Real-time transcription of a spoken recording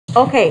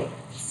Okay,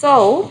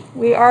 so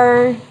we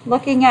are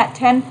looking at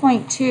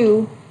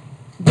 10.2,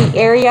 the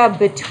area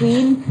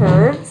between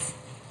curves.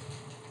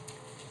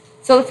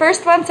 So the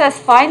first one says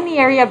find the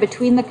area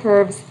between the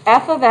curves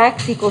f of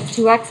x equals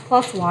 2x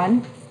plus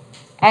 1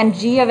 and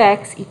g of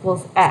x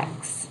equals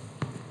x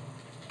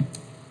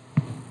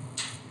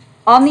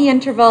on the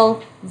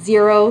interval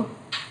 0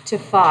 to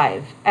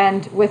 5.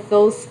 And with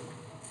those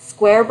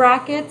square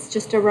brackets,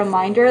 just a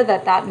reminder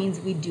that that means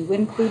we do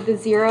include the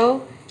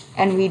 0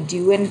 and we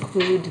do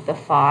include the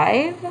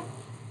 5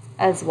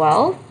 as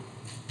well.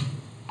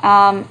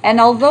 And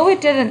although it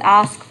didn't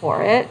ask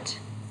for it,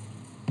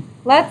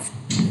 let's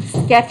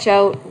sketch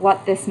out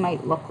what this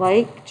might look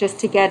like just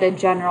to get a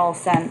general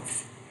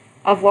sense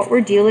of what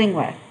we're dealing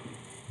with.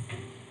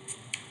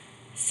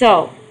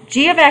 So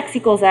g of x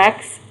equals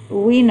x,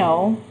 we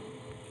know,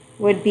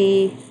 would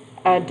be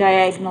a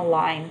diagonal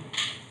line.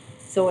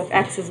 So if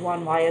x is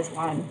 1, y is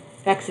 1.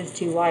 If x is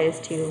 2, y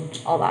is 2,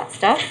 all that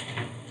stuff.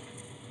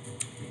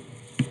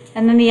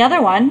 And then the other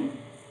one,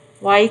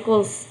 y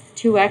equals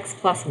 2x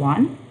plus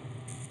 1.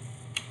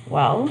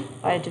 Well,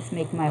 if I just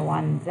make my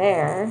 1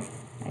 there,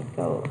 I'd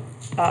go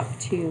up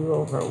 2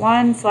 over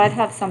 1. So I'd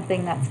have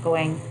something that's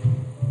going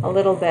a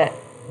little bit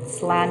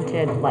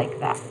slanted like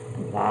that.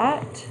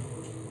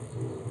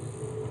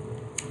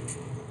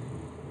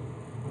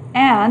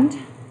 And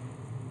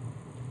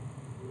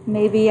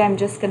maybe I'm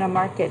just going to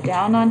mark it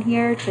down on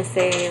here to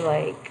say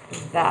like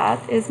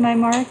that is my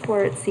mark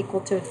where it's equal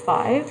to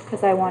 5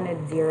 because I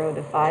wanted 0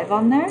 to 5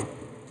 on there.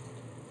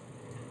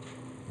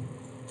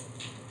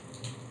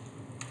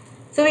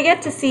 So we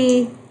get to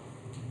see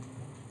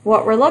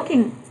what we're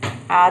looking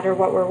at or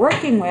what we're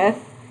working with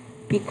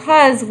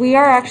because we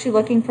are actually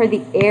looking for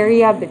the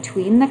area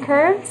between the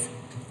curves.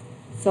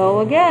 So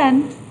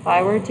again, if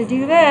I were to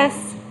do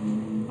this,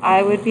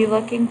 I would be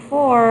looking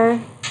for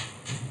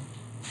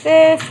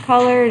this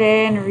colored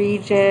in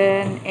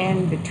region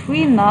in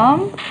between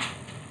them.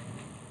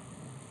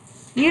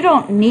 You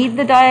don't need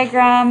the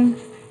diagram,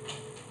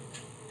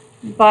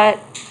 but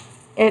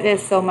it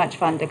is so much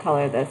fun to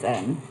color this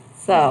in.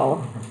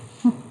 So,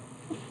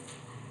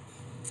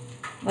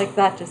 like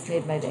that just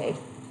made my day.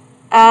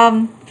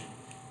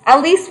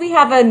 At least we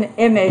have an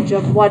image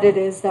of what it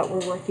is that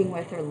we're working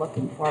with or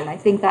looking for, and I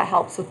think that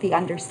helps with the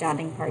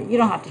understanding part. You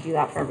don't have to do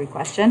that for every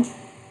question.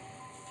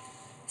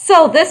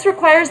 So this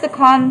requires the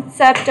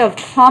concept of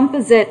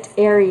composite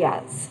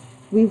areas.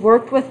 We've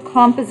worked with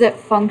composite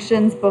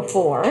functions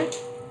before.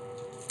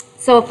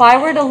 So if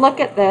I were to look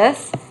at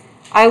this,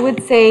 I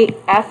would say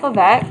f of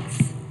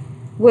x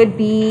would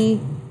be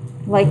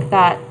like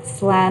that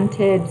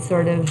slanted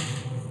sort of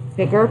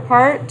bigger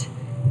part.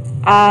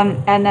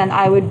 And then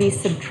I would be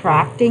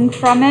subtracting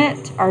from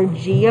it our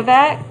g of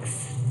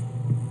x,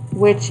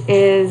 which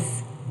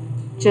is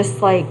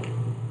just like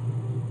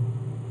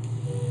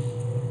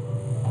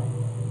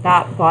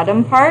that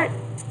bottom part.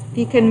 If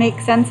you can make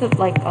sense of,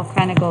 like, I'll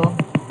kind of go,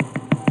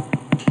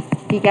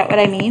 do you get what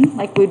I mean?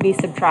 Like we'd be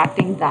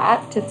subtracting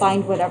that to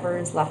find whatever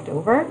is left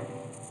over.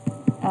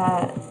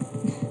 I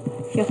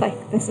feel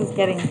like this is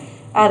getting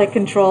out of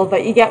control,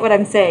 but you get what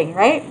I'm saying,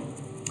 right?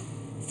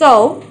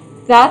 So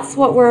that's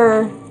what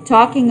we're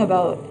talking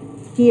about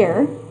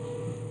here.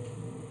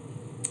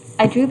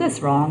 I drew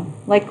this wrong.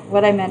 Like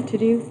what I meant to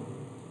do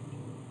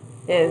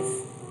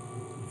is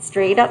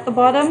straight at the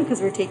bottom because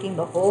we're taking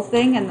the whole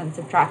thing and then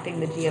subtracting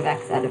the g of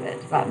x out of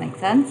it. Does that make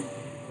sense?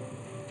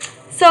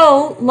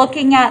 So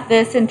looking at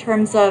this in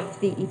terms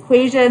of the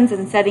equations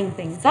and setting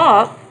things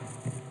up,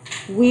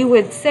 we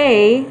would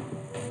say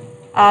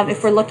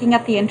if we're looking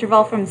at the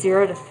interval from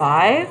 0 to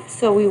 5,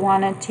 so we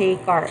want to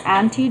take our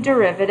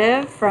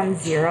antiderivative from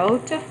 0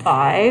 to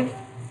 5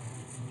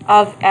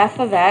 of f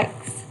of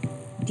x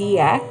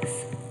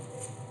dx,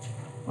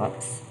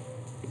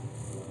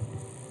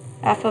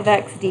 f of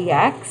x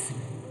dx,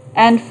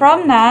 and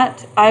from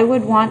that I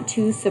would want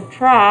to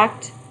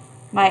subtract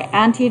my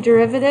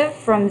antiderivative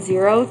from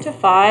 0 to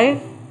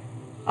 5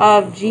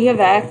 of g of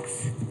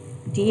x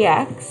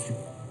dx,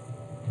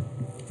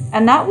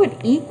 and that would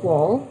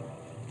equal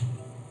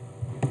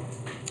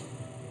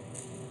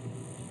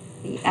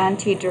the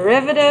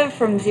antiderivative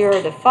from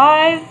 0 to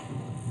 5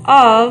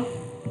 of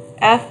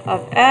f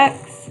of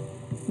x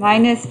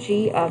minus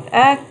g of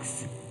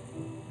x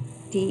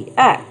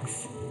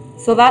dx.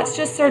 So that's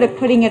just sort of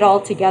putting it all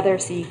together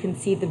so you can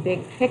see the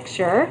big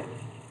picture.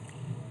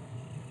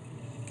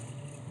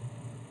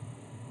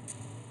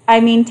 I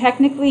mean,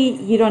 technically,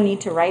 you don't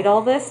need to write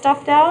all this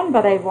stuff down,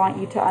 but I want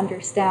you to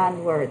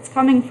understand where it's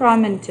coming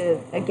from and to,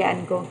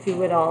 again, go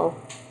through it all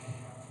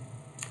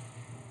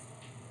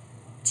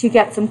to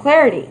get some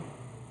clarity.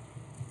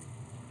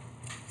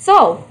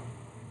 So,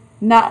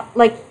 now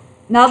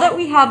that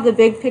we have the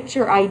big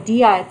picture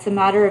idea, it's a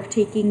matter of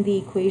taking the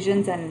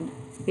equations and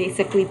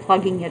basically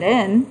plugging it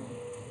in.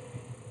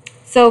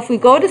 So if we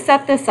go to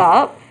set this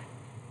up,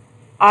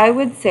 I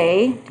would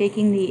say,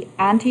 taking the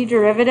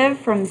antiderivative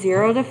from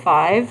 0 to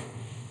 5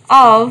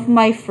 of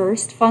my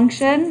first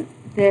function,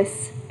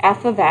 this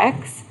f of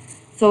x,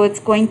 so it's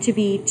going to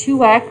be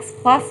 2x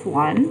plus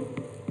 1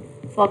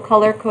 So I'll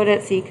color code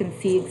it so you can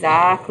see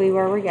exactly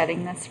where we're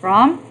getting this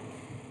from.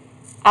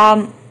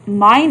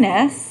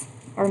 Minus,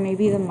 or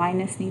maybe the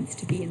minus needs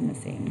to be in the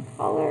same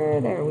color.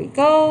 There we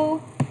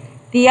go.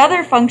 The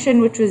other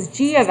function, which was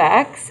g of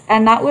x,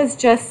 and that was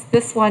just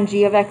this one,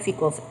 g of x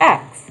equals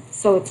x.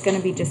 So it's going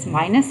to be just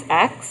minus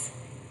x.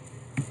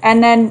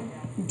 And then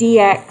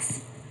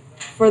dx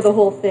for the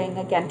whole thing,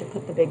 again, to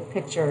put the big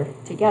picture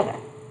together.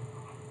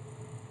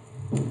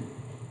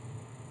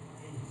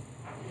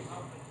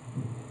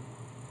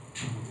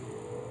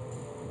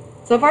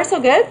 So far,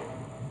 so good?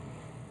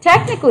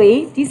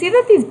 Technically, do you see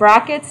that these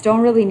brackets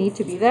don't really need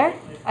to be there?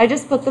 I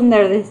just put them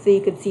there so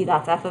you could see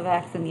that's f of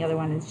x and the other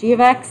one is g of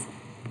x.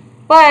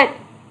 But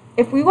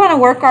if we want to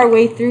work our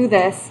way through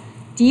this,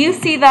 do you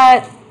see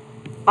that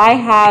I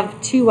have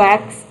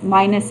 2x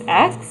minus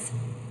x?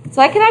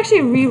 So I can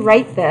actually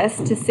rewrite this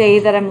to say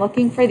that I'm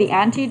looking for the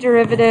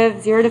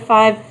antiderivative, 0 to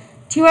 5.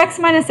 2x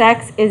minus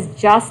x is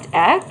just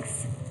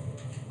x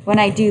when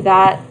I do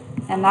that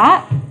and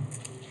that,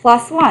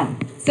 plus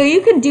 1. So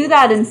you can do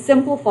that and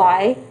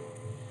simplify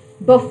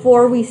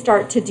before we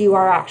start to do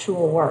our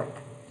actual work.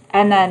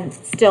 And then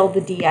still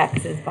the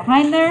dx is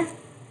behind there.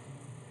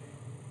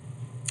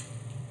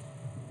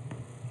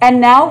 And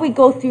now we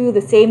go through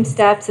the same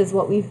steps as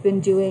what we've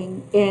been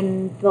doing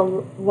in the,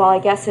 well, I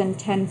guess in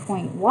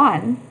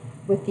 10.1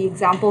 with the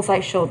examples I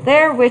showed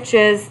there, which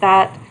is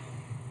that,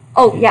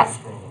 oh, yes.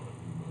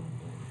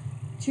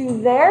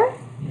 To there?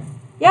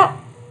 Yeah.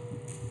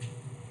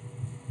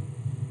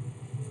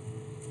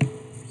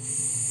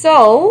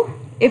 So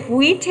if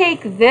we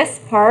take this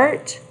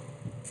part,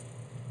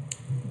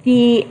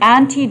 the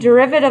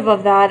antiderivative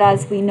of that,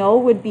 as we know,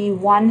 would be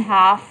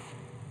 1/2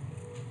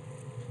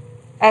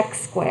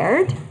 x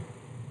squared.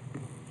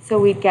 So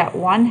we'd get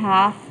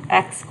 1/2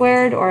 x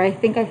squared, or I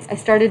think I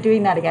started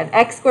doing that again,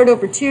 x squared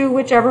over 2,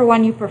 whichever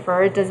one you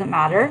prefer, it doesn't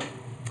matter.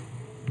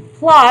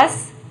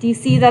 Plus, do you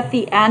see that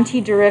the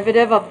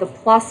antiderivative of the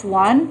plus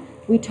 1,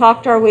 we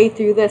talked our way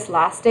through this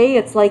last day,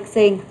 it's like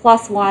saying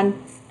plus 1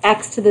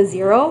 x to the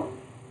 0.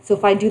 So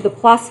if I do the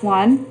plus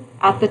 1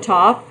 at the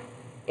top,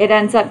 it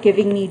ends up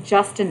giving me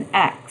just an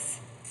x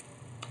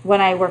when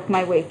I work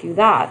my way through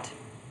that.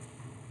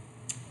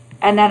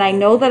 And then I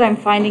know that I'm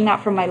finding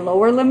that from my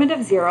lower limit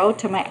of 0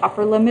 to my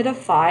upper limit of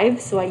 5,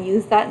 so I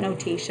use that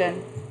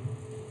notation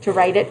to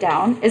write it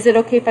down. Is it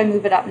okay if I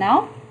move it up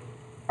now?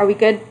 Are we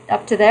good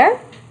up to there?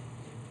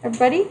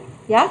 Everybody?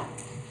 Yeah?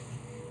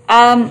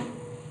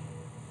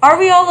 Are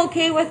we all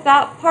okay with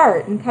that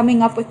part and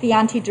coming up with the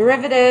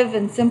antiderivative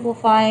and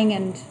simplifying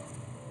and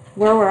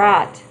where we're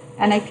at?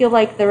 And I feel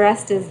like the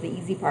rest is the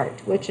easy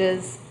part, which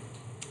is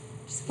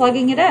just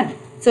plugging it in.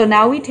 So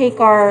now we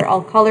take our,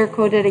 I'll color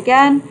code it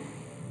again.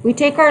 We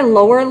take our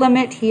lower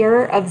limit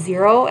here of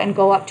 0 and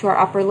go up to our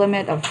upper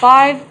limit of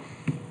 5.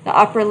 The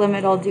upper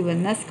limit I'll do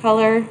in this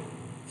color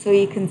so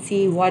you can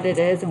see what it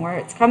is and where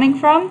it's coming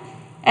from.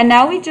 And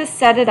now we just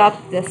set it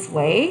up this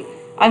way.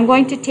 I'm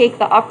going to take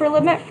the upper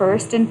limit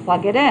first and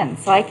plug it in.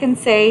 So I can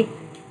say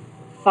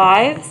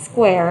 5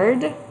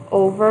 squared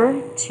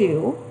over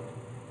 2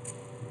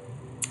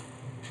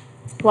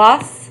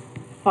 plus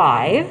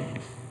 5.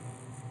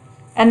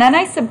 And then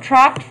I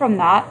subtract from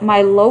that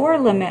my lower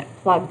limit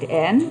plugged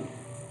in.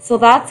 So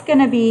that's going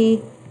to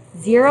be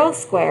 0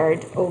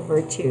 squared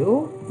over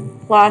 2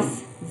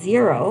 plus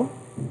 0.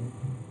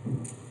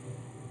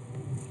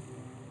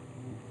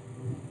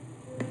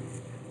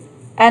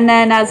 And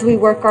then as we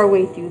work our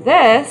way through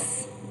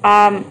this,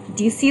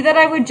 do you see that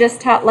I would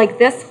just have, like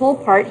this whole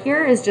part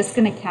here is just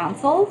going to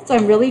cancel. So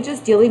I'm really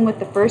just dealing with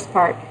the first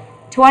part.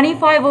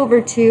 25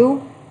 over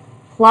 2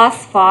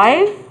 plus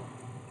 5.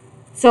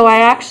 So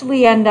I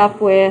actually end up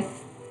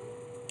with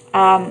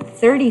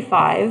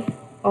 35.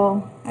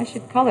 Oh, I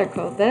should color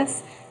code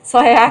this. So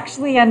I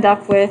actually end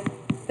up with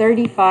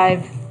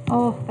 35.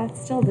 Oh, that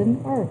still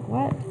didn't work.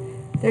 What?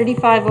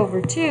 35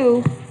 over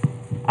 2.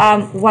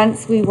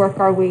 Once we work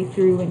our way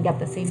through and get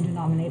the same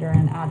denominator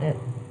and add it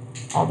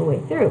all the way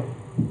through.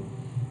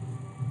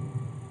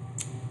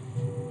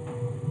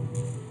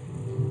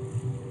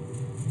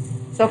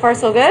 So far,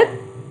 so good?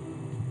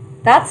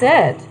 That's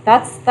it.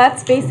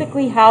 That's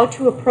basically how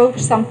to approach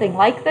something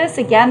like this.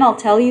 Again, I'll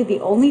tell you the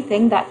only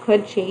thing that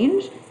could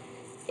change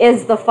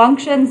is the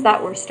functions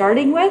that we're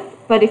starting with.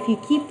 But if you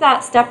keep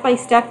that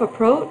step-by-step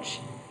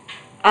approach,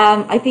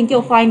 I think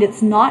you'll find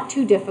it's not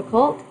too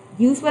difficult.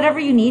 Use whatever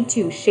you need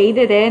to. Shade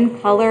it in,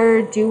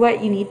 color, do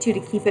what you need to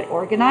keep it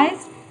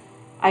organized.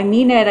 I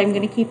mean it. I'm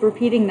going to keep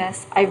repeating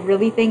this. I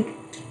really think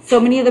so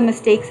many of the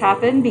mistakes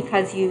happen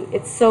because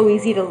it's so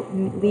easy to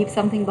leave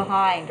something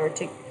behind or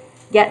to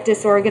get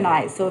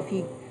disorganized. So if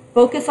you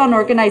focus on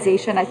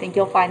organization, I think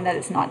you'll find that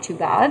it's not too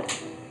bad.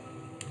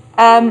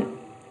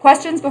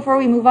 Questions before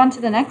we move on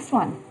to the next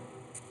one?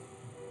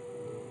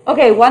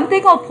 Okay, one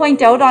thing I'll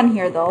point out on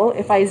here though,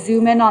 if I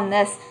zoom in on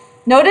this,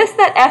 notice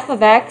that f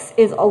of x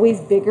is always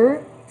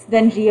bigger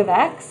than g of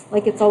x,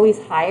 like it's always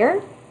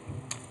higher.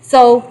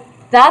 So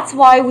that's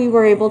why we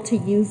were able to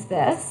use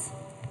this.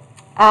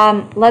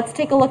 Let's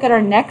take a look at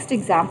our next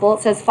example.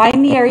 It says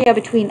find the area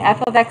between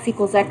f of x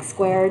equals x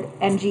squared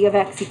and g of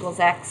x equals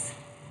x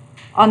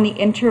on the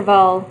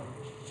interval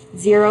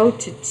 0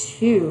 to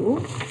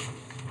 2.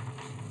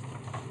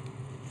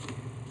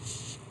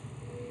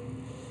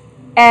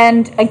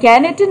 And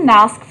again, it didn't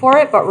ask for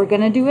it, but we're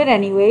going to do it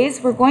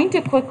anyways. We're going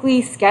to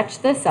quickly sketch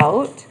this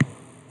out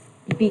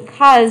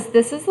because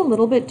this is a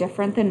little bit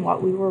different than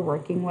what we were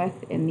working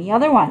with in the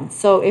other one.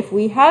 So if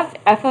we have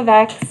f of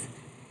x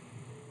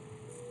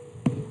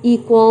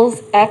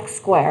equals x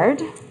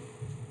squared,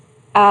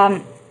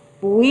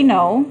 we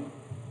know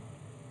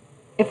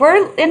if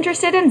we're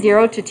interested in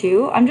 0 to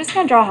 2, I'm just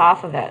going to draw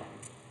half of it.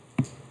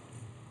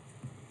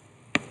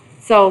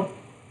 So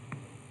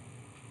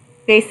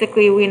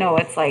basically, we know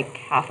it's like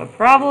half a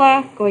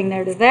parabola going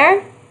there to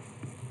there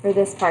for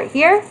this part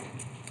here.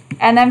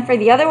 And then for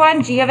the other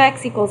one, g of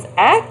x equals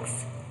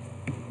x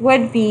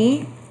would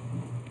be,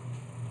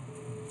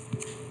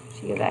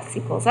 g of x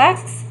equals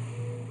x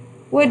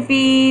would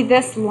be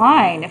this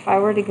line if I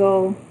were to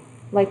go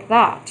like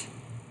that.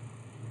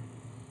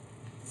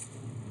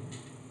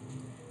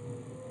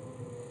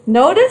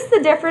 Notice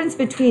the difference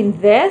between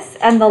this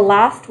and the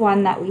last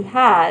one that we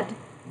had,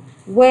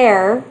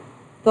 where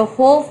the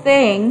whole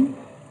thing,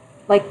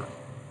 like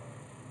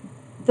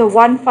the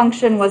one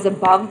function was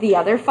above the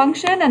other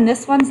function, and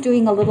this one's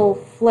doing a little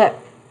flip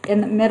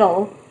in the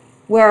middle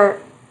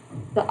where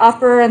the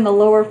upper and the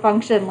lower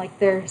function, like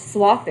they're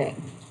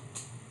swapping.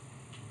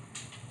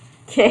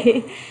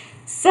 Okay,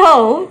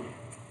 so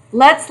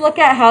let's look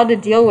at how to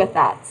deal with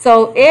that.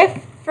 So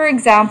if, for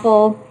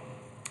example,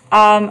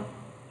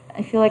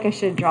 I feel like I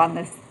should have drawn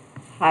this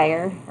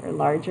higher or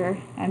larger.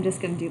 I'm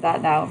just going to do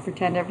that now and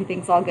pretend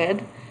everything's all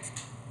good.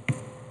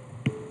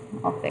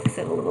 I'll fix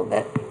it a little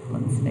bit.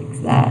 Let's fix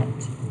that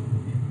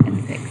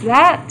and fix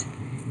that.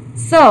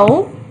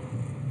 So,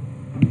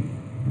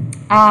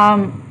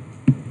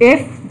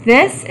 if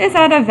this is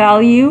at a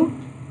value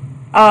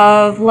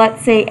of,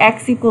 let's say,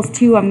 x equals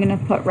 2, I'm going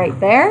to put right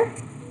there,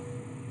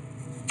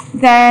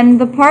 then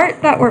the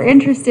part that we're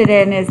interested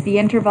in is the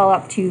interval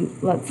up to,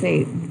 let's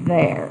say,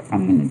 there.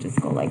 I'm going to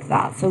just go like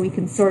that so we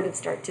can sort of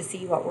start to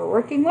see what we're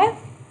working with.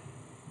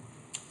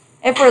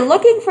 If we're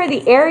looking for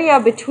the area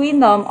between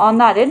them on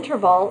that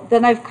interval,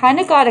 then I've kind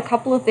of got a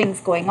couple of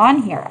things going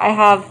on here. I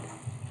have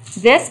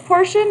this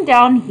portion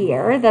down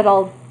here that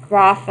I'll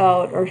graph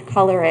out or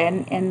color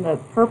in the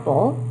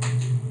purple.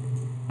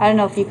 I don't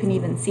know if you can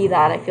even see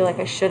that. I feel like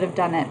I should have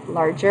done it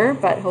larger,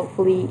 but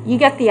hopefully you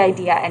get the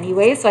idea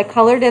anyway. So I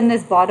colored in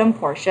this bottom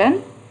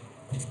portion.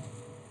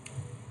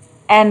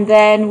 And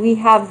then we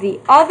have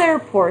the other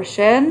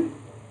portion,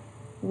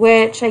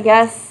 which I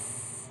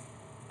guess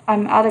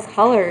I'm out of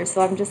color,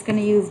 so I'm just going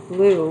to use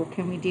blue.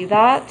 Can we do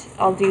that?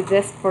 I'll do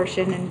this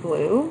portion in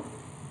blue,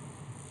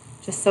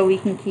 just so we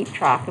can keep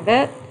track of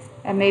it.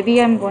 And maybe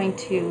I'm going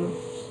to,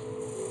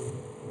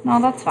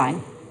 no, that's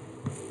fine.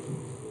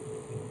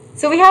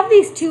 So we have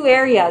these two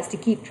areas to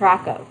keep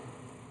track of.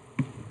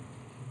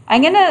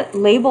 I'm going to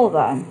label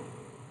them.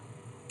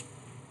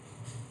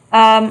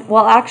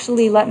 Well,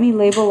 actually, let me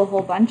label a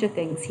whole bunch of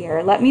things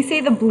here. Let me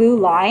say the blue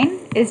line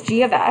is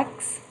g of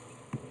x,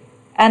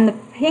 and the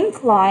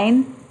pink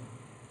line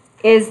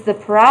is the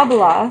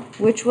parabola,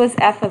 which was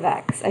f of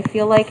x. I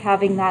feel like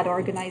having that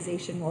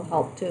organization will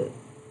help to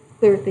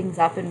clear things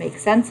up and make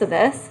sense of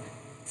this.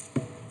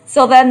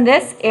 So then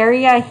this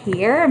area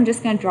here, I'm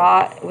just going to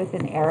draw it with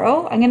an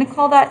arrow. I'm going to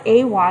call that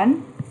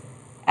A1.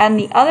 And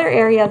the other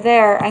area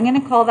there, I'm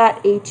going to call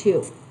that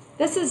A2.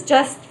 This is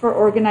just for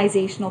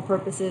organizational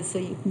purposes so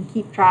you can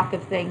keep track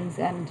of things.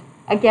 And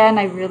again,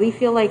 I really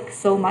feel like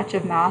so much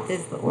of math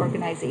is the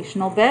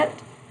organizational bit.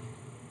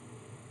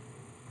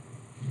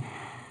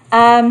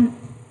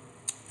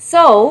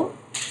 So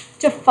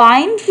to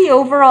find the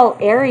overall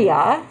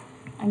area,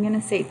 I'm going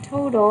to say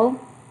total,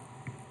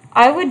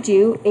 I would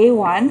do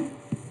A1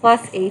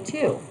 plus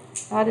A2.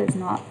 That is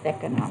not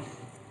thick enough.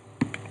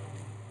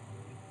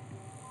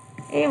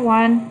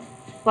 A1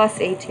 plus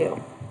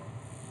A2.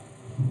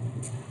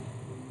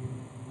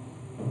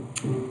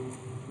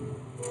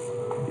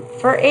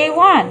 For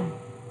A1,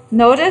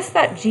 notice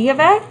that g of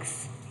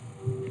x,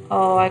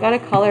 oh, I got to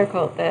color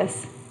code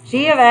this.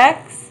 G of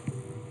x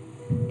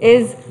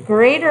is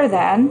greater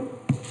than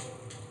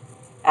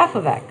f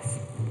of x.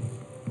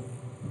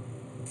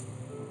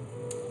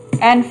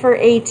 And for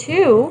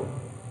A2,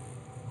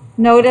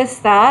 notice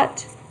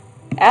that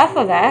f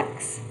of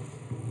x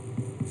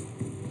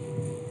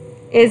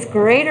is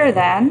greater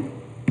than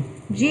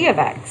g of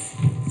x.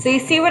 So you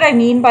see what I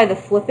mean by the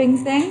flipping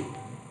thing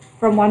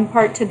from one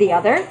part to the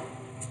other?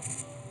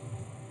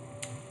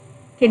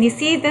 Can you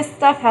see this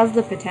stuff has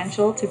the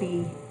potential to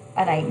be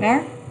a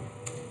nightmare?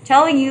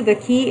 Telling you the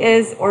key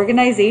is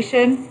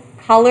organization,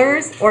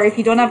 colors, or if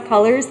you don't have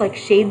colors, like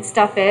shade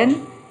stuff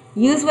in.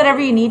 Use whatever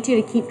you need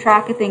to keep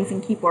track of things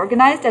and keep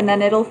organized, and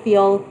then it'll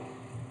feel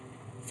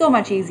so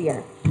much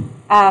easier.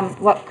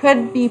 What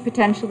could be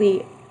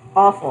potentially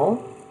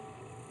awful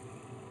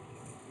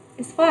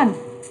is fun.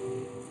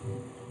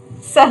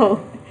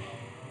 So,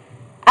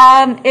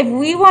 if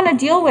we want to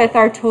deal with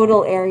our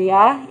total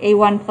area,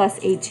 A1 plus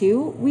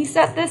A2, we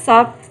set this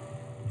up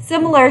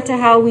similar to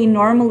how we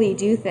normally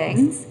do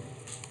things.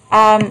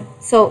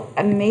 So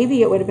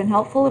maybe it would have been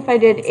helpful if I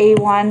did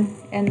A1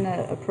 in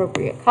the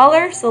appropriate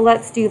color. So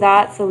let's do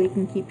that so we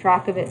can keep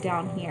track of it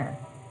down here.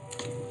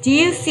 Do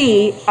you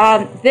see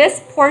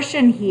this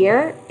portion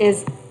here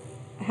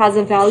has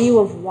a value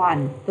of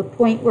 1, the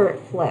point where it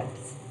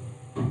flips.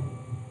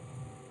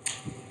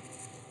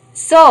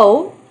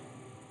 So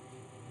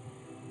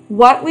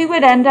what we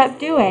would end up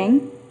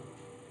doing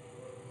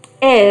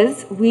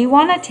is we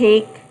want to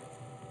take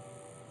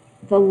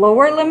the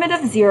lower limit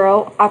of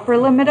 0, upper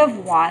limit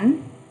of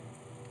 1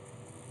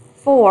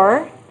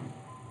 for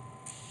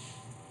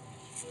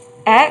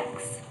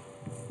x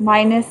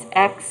minus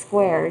x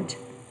squared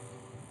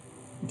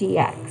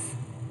dx.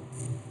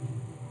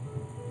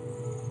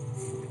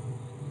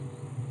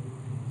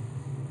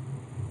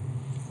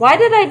 Why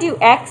did I do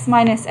x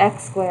minus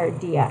x squared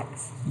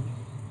dx?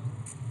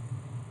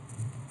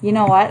 You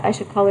know what? I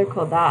should color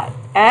code that.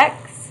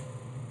 X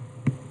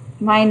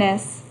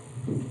minus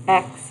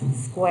x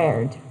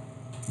squared.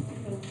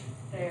 Because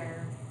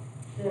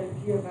the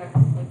g of x,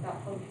 like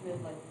that function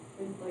is like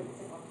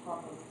it's on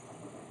top of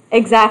something.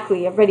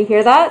 Exactly. Everybody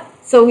hear that?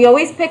 So we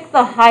always pick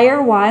the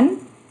higher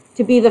one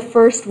to be the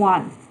first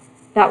one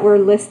that we're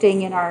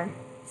listing in our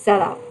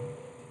setup.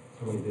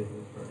 So wait, this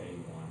is for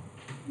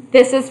A1.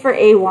 This is for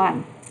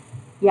A1.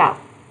 Yeah.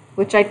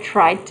 Which I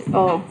tried to,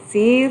 oh,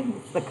 see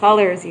the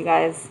colors, you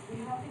guys.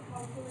 We have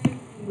to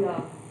calculate the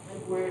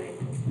like where it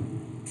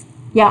is.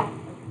 Yeah.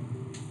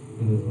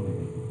 So this one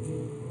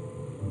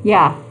is.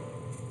 Yeah.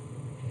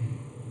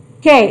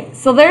 Okay,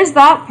 so there's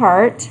that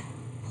part.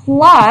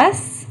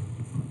 Plus,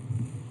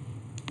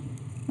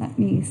 let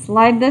me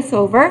slide this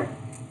over.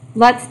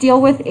 Let's deal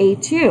with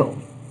A2.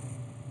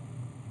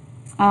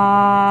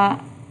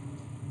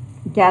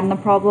 Again, the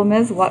problem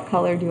is, what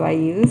color do I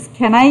use?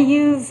 Can I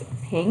use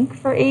pink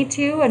for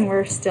A2 and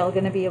we're still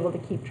going to be able to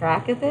keep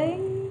track of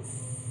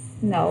things?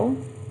 No.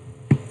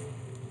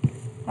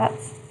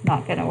 That's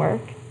not going to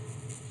work.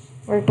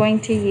 We're going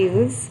to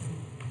use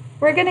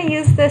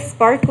this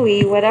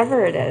sparkly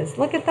whatever it is.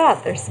 Look at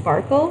that. There's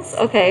sparkles.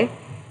 Okay.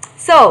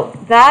 So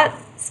that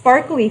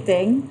sparkly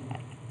thing,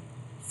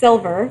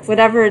 silver,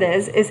 whatever it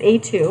is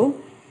A2.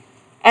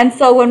 And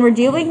so when we're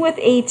dealing with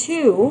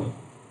A2,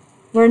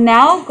 we're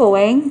now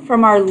going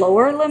from our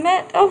lower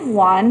limit of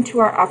 1 to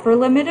our upper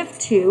limit of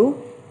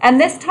 2. And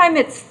this time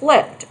it's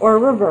flipped or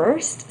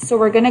reversed. So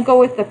we're going to go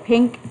with the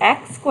pink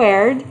x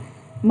squared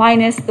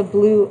minus the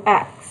blue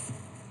x.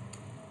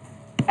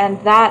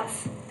 And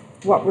that's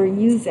what we're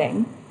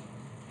using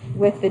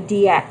with the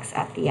dx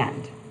at the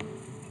end.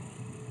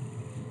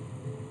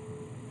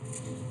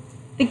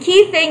 The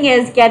key thing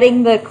is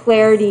getting the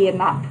clarity in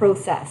that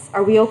process.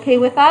 Are we okay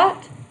with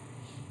that?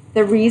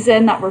 The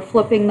reason that we're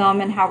flipping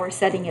them and how we're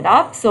setting it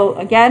up. So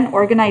again,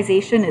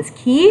 organization is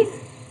key.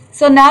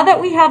 So now that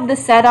we have the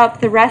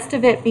setup, the rest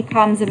of it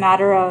becomes a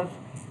matter of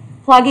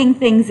plugging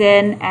things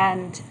in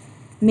and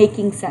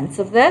making sense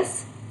of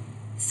this.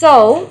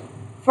 So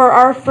for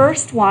our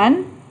first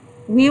one,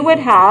 we would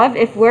have,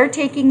 if we're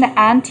taking the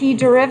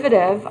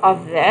antiderivative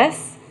of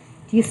this,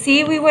 do you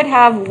see we would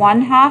have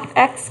 1/2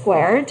 x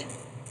squared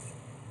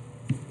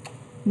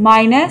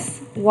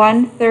minus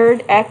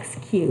 1/3 x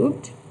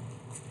cubed.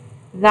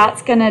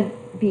 That's going to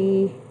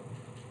be,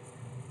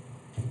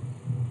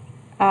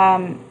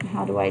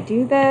 how do I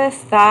do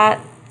this?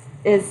 That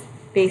is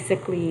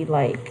basically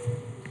like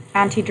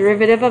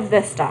antiderivative of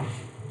this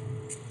stuff.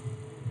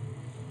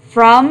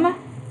 From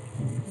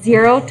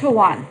 0 to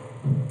 1.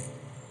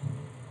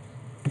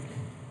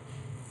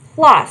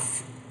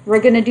 Plus, we're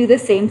going to do the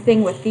same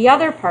thing with the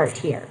other part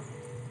here,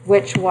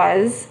 which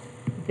was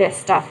this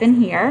stuff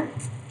in here.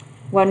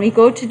 When we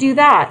go to do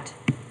that,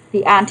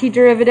 the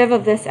antiderivative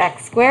of this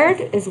x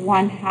squared is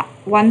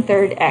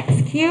 1/3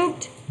 x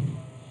cubed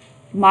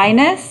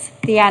minus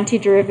the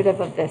antiderivative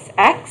of this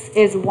x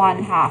is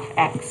 1/2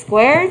 x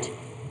squared.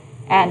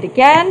 And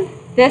again,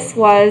 this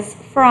was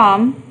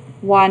from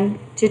 1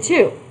 to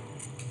 2.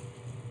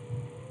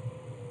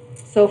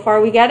 So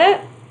far we get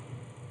it?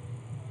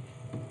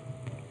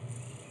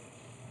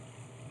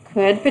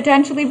 Could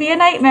potentially be a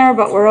nightmare,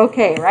 but we're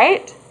okay,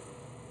 right?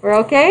 We're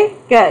okay?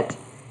 Good.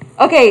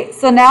 Okay,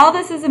 so now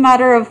this is a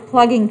matter of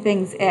plugging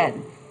things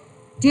in.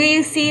 Do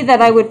you see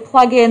that I would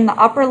plug in the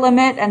upper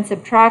limit and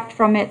subtract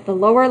from it the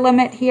lower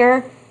limit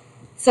here?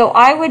 So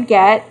I would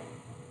get,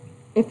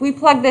 if we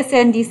plug this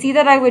in, do you see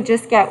that I would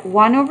just get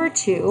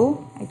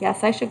 1/2? I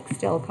guess I should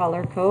still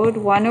color code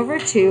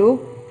 1/2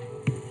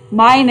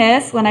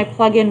 minus, when I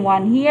plug in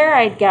 1 here,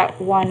 I'd get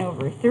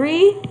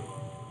 1/3.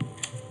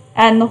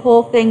 And the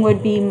whole thing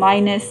would be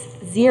minus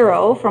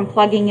 0 from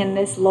plugging in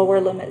this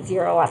lower limit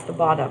 0 at the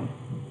bottom.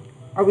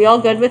 Are we all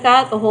good with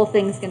that? The whole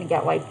thing's going to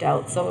get wiped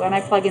out. So when I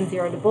plug in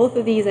 0 to both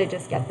of these, I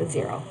just get the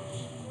 0.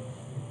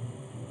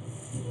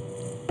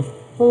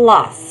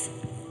 Plus,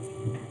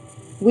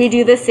 we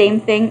do the same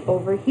thing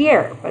over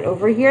here. But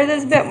over here,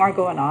 there's a bit more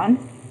going on.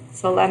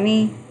 So let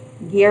me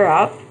gear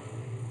up.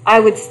 I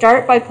would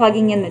start by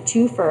plugging in the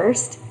 2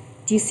 first.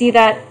 Do you see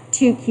that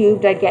 2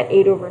 cubed, I'd get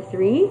 8 over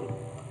 3?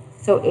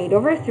 So 8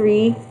 over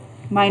 3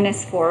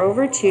 minus 4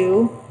 over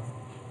 2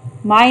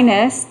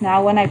 minus,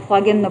 now when I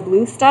plug in the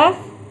blue stuff,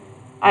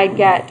 I'd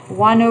get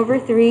 1 over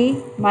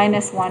 3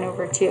 minus 1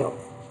 over 2.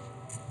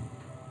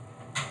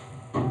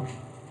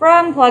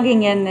 From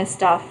plugging in this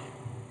stuff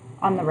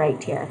on the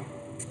right here.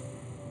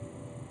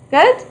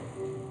 Good?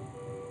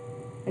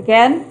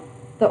 Again,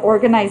 the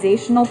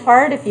organizational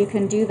part, if you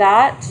can do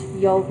that,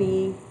 you'll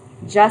be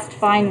just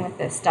fine with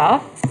this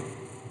stuff.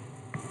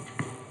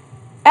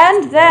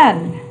 And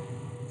then,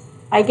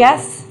 I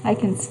guess I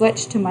can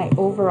switch to my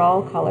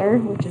overall color,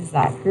 which is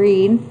that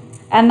green.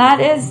 And that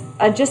is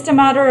just a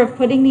matter of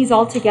putting these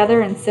all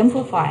together and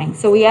simplifying.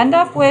 So we end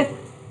up with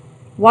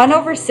 1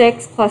 over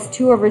 6 plus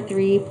 2 over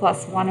 3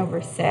 plus 1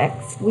 over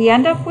 6. We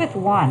end up with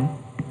 1.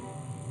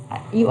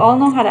 You all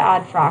know how to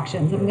add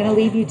fractions. I'm going to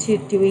leave you to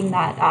doing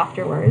that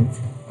afterwards.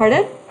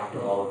 Pardon?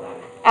 After all of that.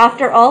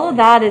 After all of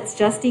that, it's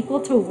just equal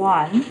to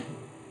 1.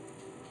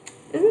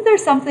 Isn't there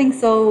something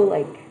so,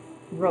 like,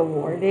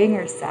 rewarding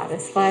or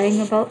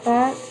satisfying about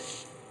that?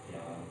 Yeah.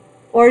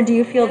 Or do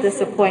you feel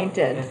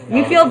disappointed?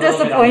 You feel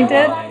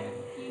disappointed? Futile,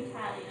 you know?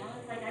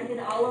 It's like I did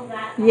all of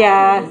that.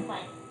 Yeah. And I was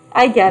like,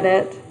 I get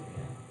it.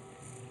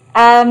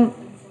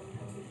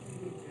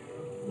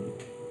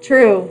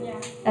 True.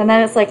 yeah. And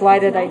then it's like, why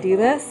did I do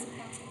this?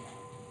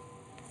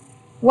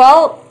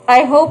 Well,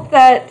 I hope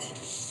that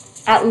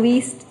at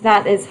least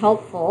that is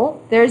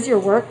helpful. There's your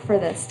work for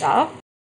this stuff.